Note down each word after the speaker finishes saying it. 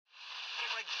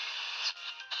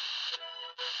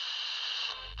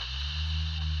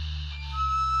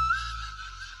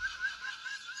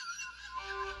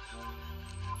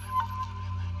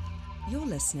You're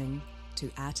listening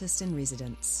to Artist in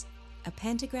Residence, a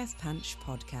Pantograph Punch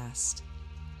podcast.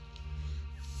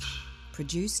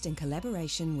 Produced in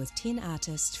collaboration with 10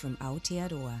 artists from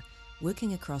Aotearoa,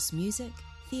 working across music,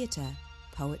 theatre,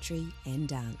 poetry and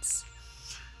dance.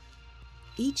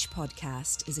 Each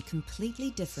podcast is a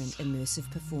completely different immersive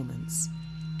performance,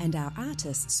 and our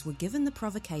artists were given the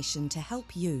provocation to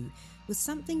help you with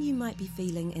something you might be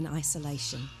feeling in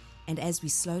isolation and as we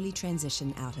slowly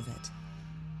transition out of it.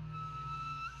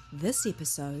 This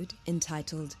episode,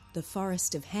 entitled The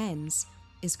Forest of Hands,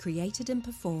 is created and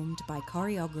performed by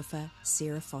choreographer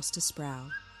Sarah Foster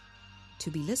Sproul, to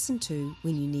be listened to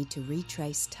when you need to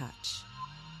retrace touch.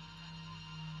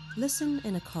 Listen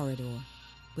in a corridor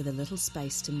with a little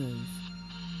space to move.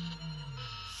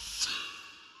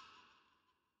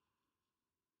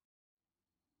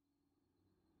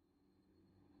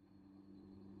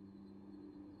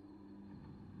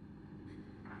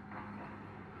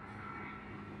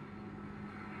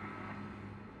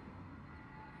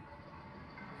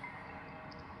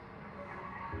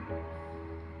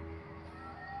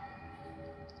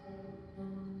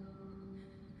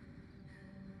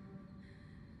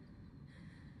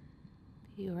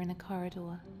 You are in a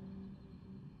corridor.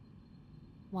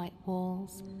 White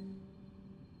walls,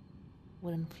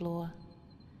 wooden floor,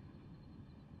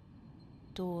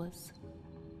 doors,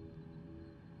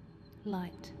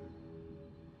 light.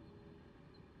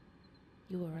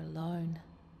 You are alone.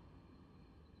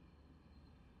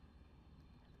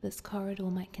 This corridor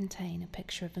might contain a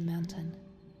picture of a mountain,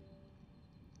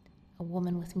 a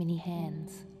woman with many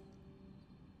hands,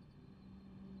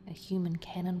 a human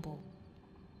cannonball,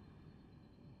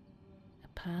 a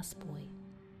pass boy,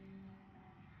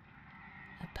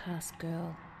 a pass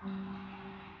girl,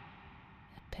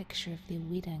 a picture of their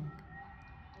wedding.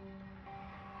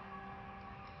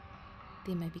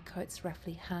 There may be coats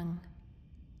roughly hung,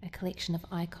 a collection of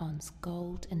icons,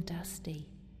 gold and dusty,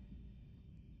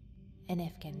 an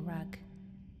Afghan rug,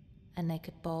 a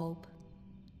naked bulb.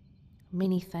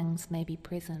 Many things may be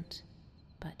present,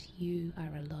 but you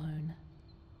are alone.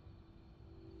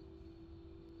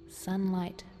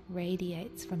 Sunlight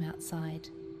radiates from outside,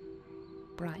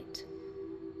 bright,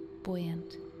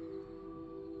 buoyant.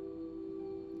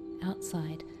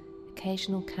 Outside,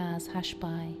 occasional cars hush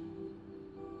by,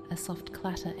 a soft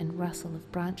clatter and rustle of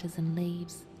branches and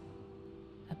leaves,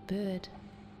 a bird,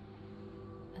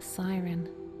 a siren,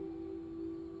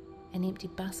 an empty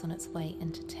bus on its way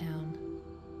into town.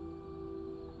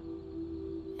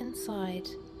 Inside,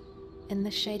 in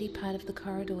the shady part of the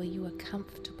corridor, you are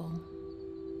comfortable.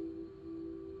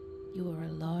 You are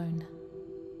alone.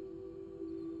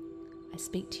 I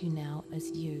speak to you now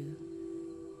as you.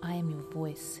 I am your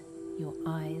voice, your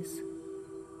eyes.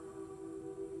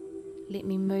 Let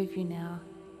me move you now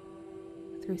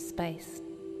through space,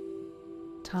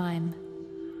 time,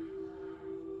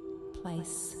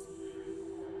 place,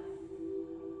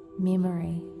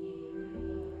 memory.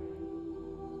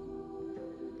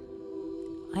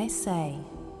 I say,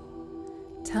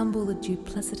 tumble the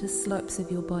duplicitous slopes of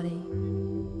your body.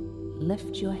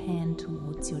 Lift your hand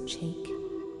towards your cheek.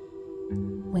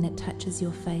 When it touches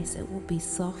your face, it will be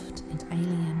soft and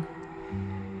alien.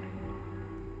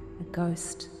 A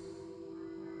ghost.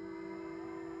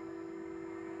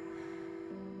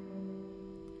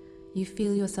 You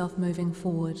feel yourself moving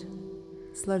forward,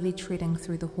 slowly treading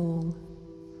through the hall,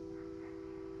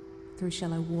 through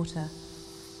shallow water,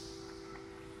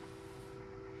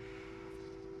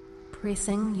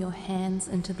 pressing your hands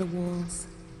into the walls.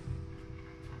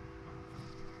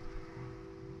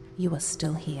 You are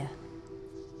still here.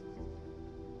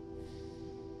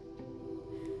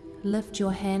 Lift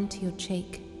your hand to your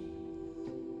cheek.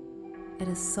 It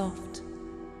is soft,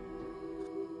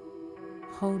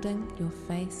 holding your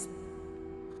face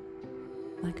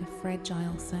like a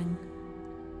fragile thing,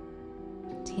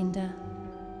 tender,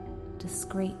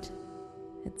 discreet.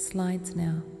 It slides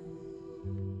now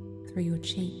through your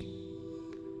cheek,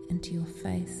 into your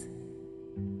face,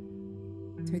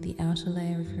 through the outer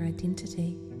layer of your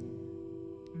identity,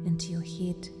 into your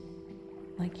head,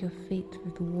 like your feet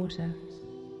through the water,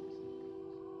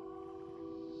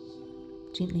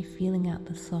 gently feeling out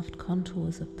the soft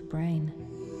contours of the brain,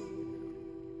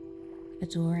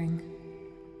 adoring,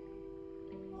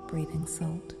 breathing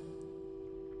salt,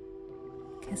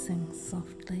 kissing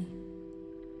softly,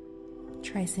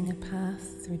 tracing a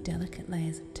path through delicate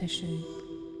layers of tissue,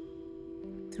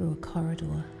 through a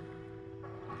corridor,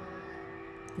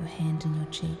 your hand in your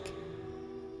cheek,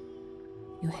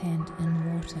 your hand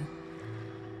in water,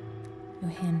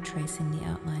 your hand tracing the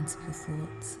outlines of your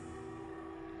thoughts,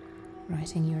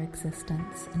 writing your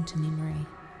existence into memory.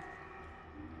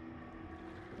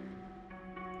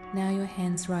 Now your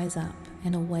hands rise up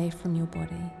and away from your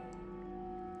body,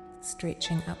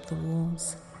 stretching up the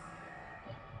walls.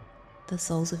 The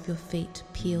soles of your feet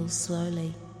peel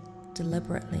slowly,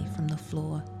 deliberately from the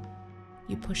floor.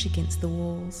 You push against the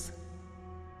walls.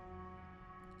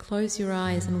 Close your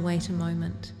eyes and wait a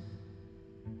moment.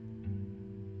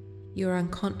 You are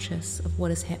unconscious of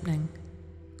what is happening.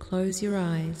 Close your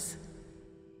eyes,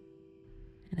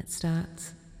 and it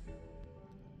starts.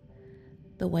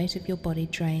 The weight of your body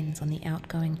drains on the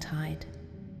outgoing tide.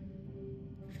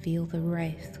 Feel the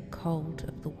wraith cold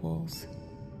of the walls.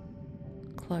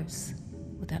 Close,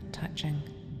 without touching,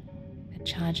 a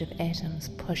charge of atoms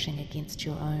pushing against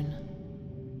your own.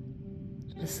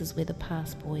 This is where the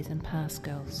past boys and past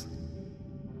girls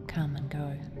come and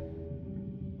go.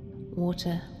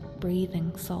 Water,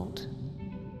 breathing salt,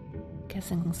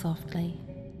 kissing softly,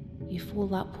 you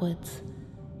fall upwards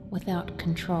without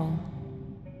control.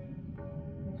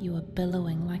 You are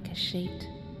billowing like a sheet.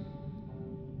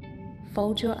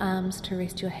 Fold your arms to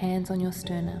rest your hands on your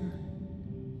sternum.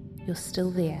 You're still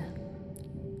there,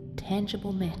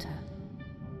 tangible matter,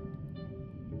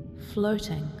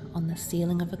 floating on the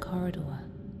ceiling of a corridor,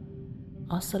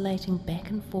 oscillating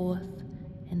back and forth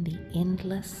in the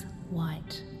endless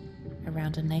white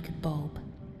around a naked bulb.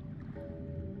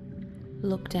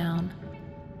 Look down.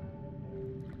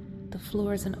 The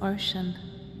floor is an ocean,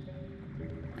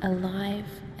 alive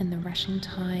in the rushing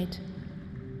tide.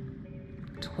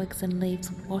 Twigs and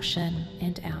leaves wash in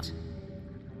and out.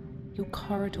 Your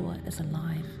corridor is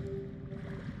alive.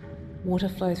 Water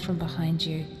flows from behind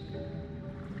you,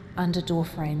 under door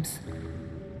frames,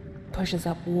 pushes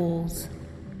up walls.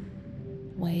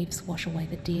 Waves wash away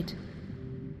the dead.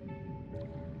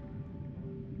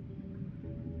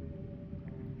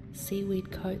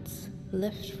 Seaweed coats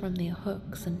lift from their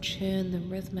hooks and churn the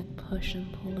rhythmic push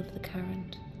and pull of the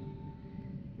current.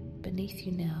 Beneath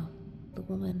you now, the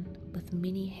woman with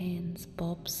many hands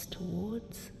bobs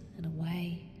towards and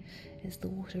away as the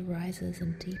water rises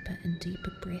in deeper and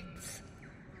deeper breaths.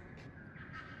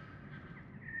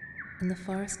 In the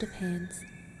forest of hands,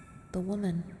 the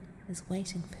woman is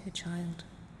waiting for her child.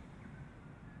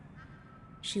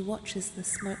 She watches the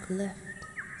smoke lift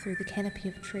through the canopy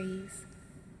of trees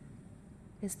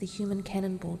as the human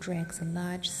cannonball drags a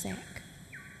large sack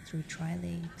through dry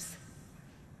leaves.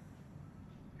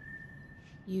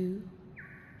 You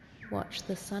watch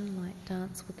the sunlight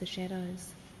dance with the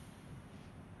shadows.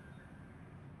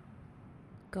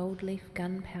 Gold leaf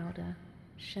gunpowder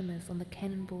shimmers on the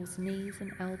cannonball's knees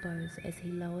and elbows as he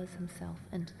lowers himself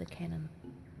into the cannon.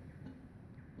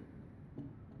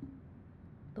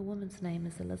 The woman's name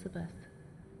is Elizabeth.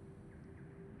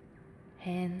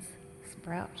 Hands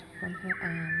sprout from her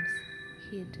arms,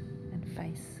 head and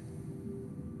face.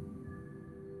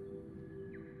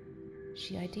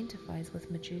 She identifies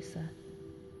with Medusa,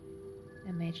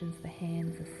 imagines the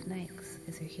hands as snakes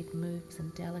as her head moves in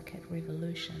delicate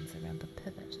revolutions around the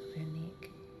pivot of her neck.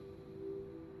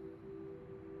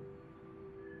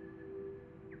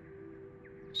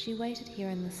 She waited here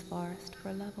in this forest for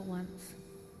a lover once,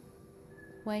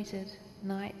 waited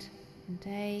night and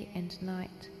day and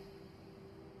night,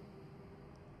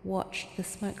 watched the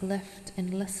smoke lift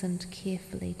and listened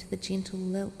carefully to the gentle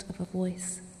lilt of a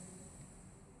voice,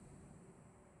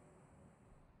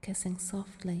 kissing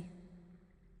softly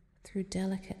through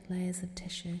delicate layers of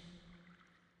tissue.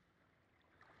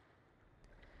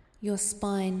 Your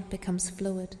spine becomes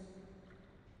fluid.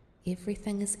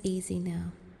 Everything is easy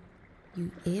now.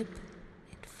 You ebb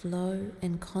and flow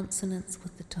in consonance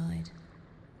with the tide.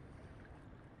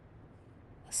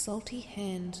 A salty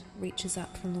hand reaches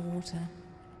up from the water.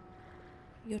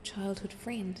 Your childhood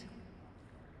friend,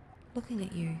 looking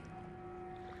at you,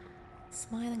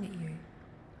 smiling at you.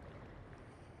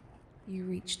 You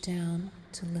reach down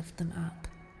to lift them up,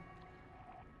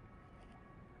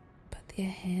 but their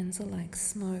hands are like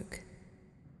smoke,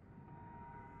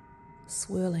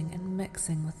 swirling and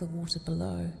mixing with the water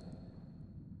below.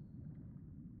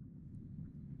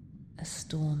 A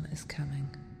storm is coming.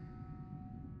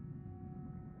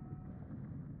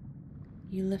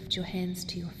 You lift your hands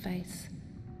to your face,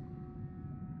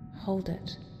 hold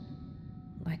it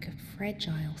like a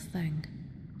fragile thing,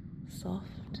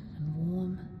 soft and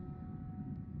warm,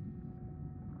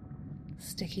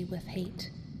 sticky with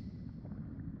heat.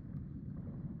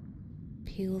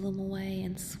 Peel them away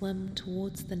and swim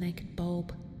towards the naked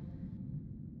bulb.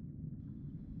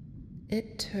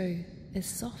 It too is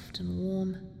soft and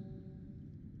warm.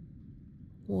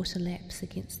 Water laps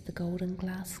against the golden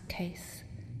glass case,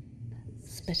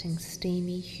 spitting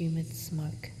steamy, humid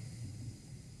smoke.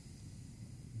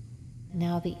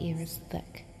 Now the air is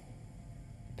thick,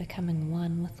 becoming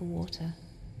one with the water.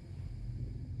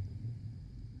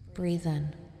 Breathe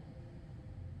in.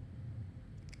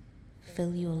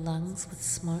 Fill your lungs with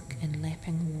smoke and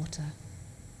lapping water.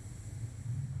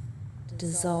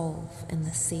 Dissolve in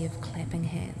the sea of clapping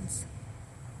hands.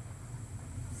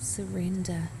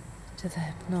 Surrender to the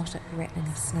hypnotic rattling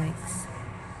of snakes.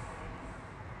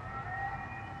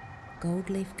 Gold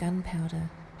leaf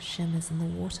gunpowder shimmers in the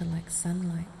water like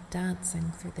sunlight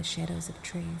dancing through the shadows of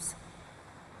trees.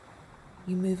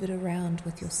 You move it around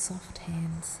with your soft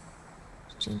hands,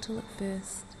 gentle at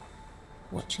first,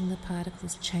 watching the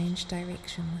particles change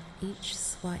direction with each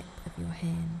swipe of your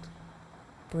hand.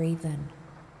 Breathe in.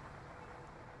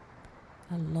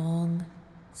 A long,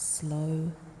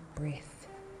 slow breath.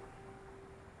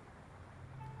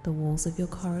 The walls of your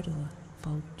corridor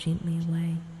fold gently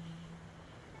away.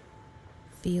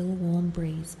 Feel warm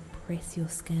breeze press your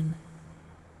skin.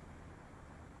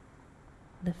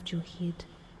 Lift your head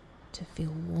to feel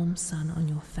warm sun on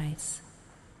your face.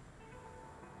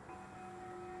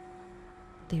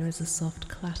 There is a soft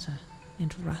clatter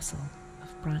and rustle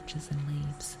of branches and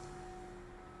leaves.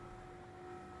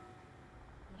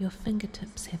 Your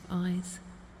fingertips have eyes.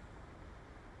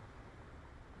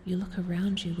 You look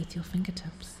around you with your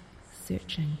fingertips,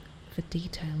 searching for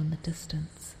detail in the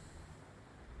distance.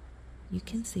 You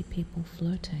can see people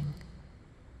floating,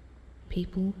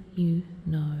 people you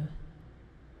know.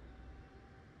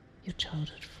 Your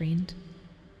childhood friend,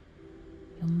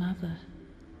 your mother,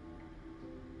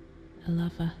 a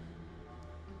lover,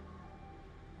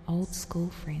 old school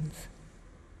friends.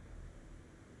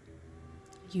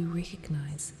 You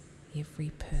recognize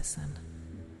every person.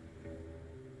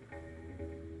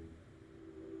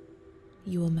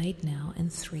 You are made now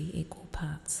in 3 equal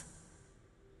parts.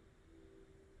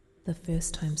 The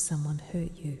first time someone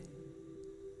hurt you,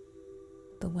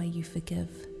 the way you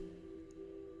forgive,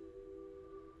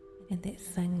 and that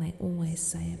thing they always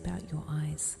say about your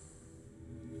eyes.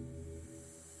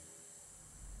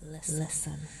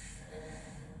 Listen.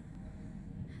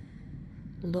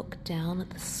 Look down at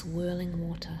the swirling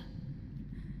water.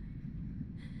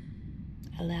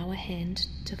 Allow a hand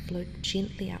to float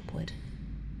gently upward.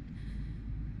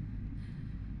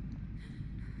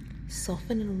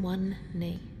 Soften in one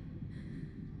knee,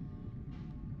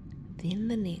 then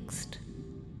the next.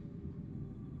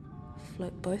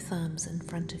 Float both arms in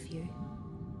front of you,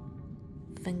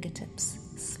 fingertips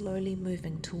slowly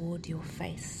moving toward your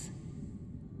face.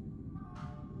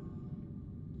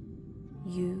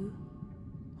 You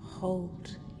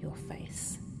hold your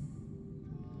face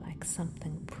like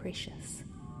something precious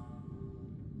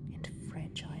and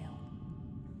fragile.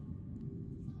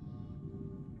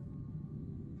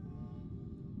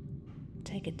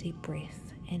 Take a deep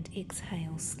breath and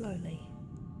exhale slowly.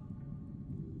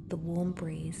 The warm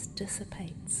breeze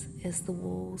dissipates as the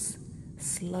walls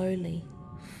slowly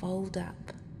fold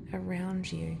up around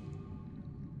you.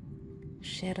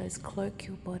 Shadows cloak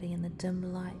your body in the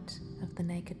dim light of the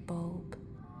naked bulb.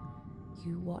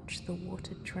 You watch the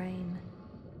water drain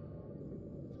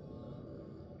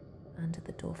under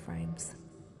the door frames.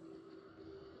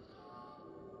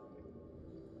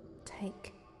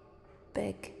 Take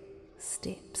big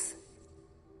steps.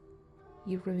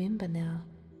 You remember now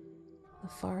the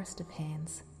forest of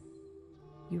hands.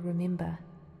 You remember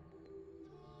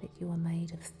that you are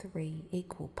made of 3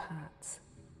 equal parts.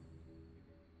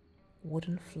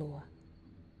 Wooden floor,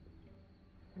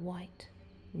 white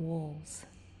walls.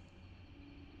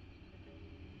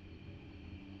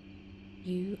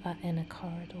 You are in a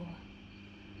corridor.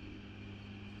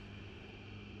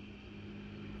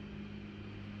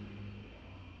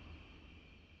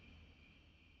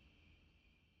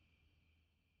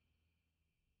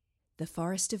 The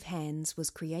Forest of Hands was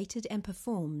created and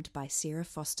performed by Sarah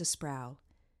Foster Sproul.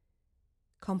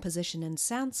 Composition and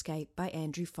soundscape by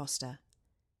Andrew Foster.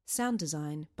 Sound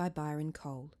design by Byron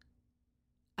Cole.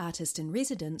 Artist in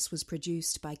Residence was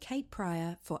produced by Kate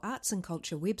Pryor for arts and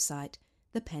culture website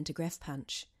The Pantograph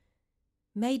Punch.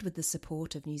 Made with the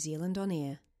support of New Zealand On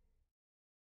Air.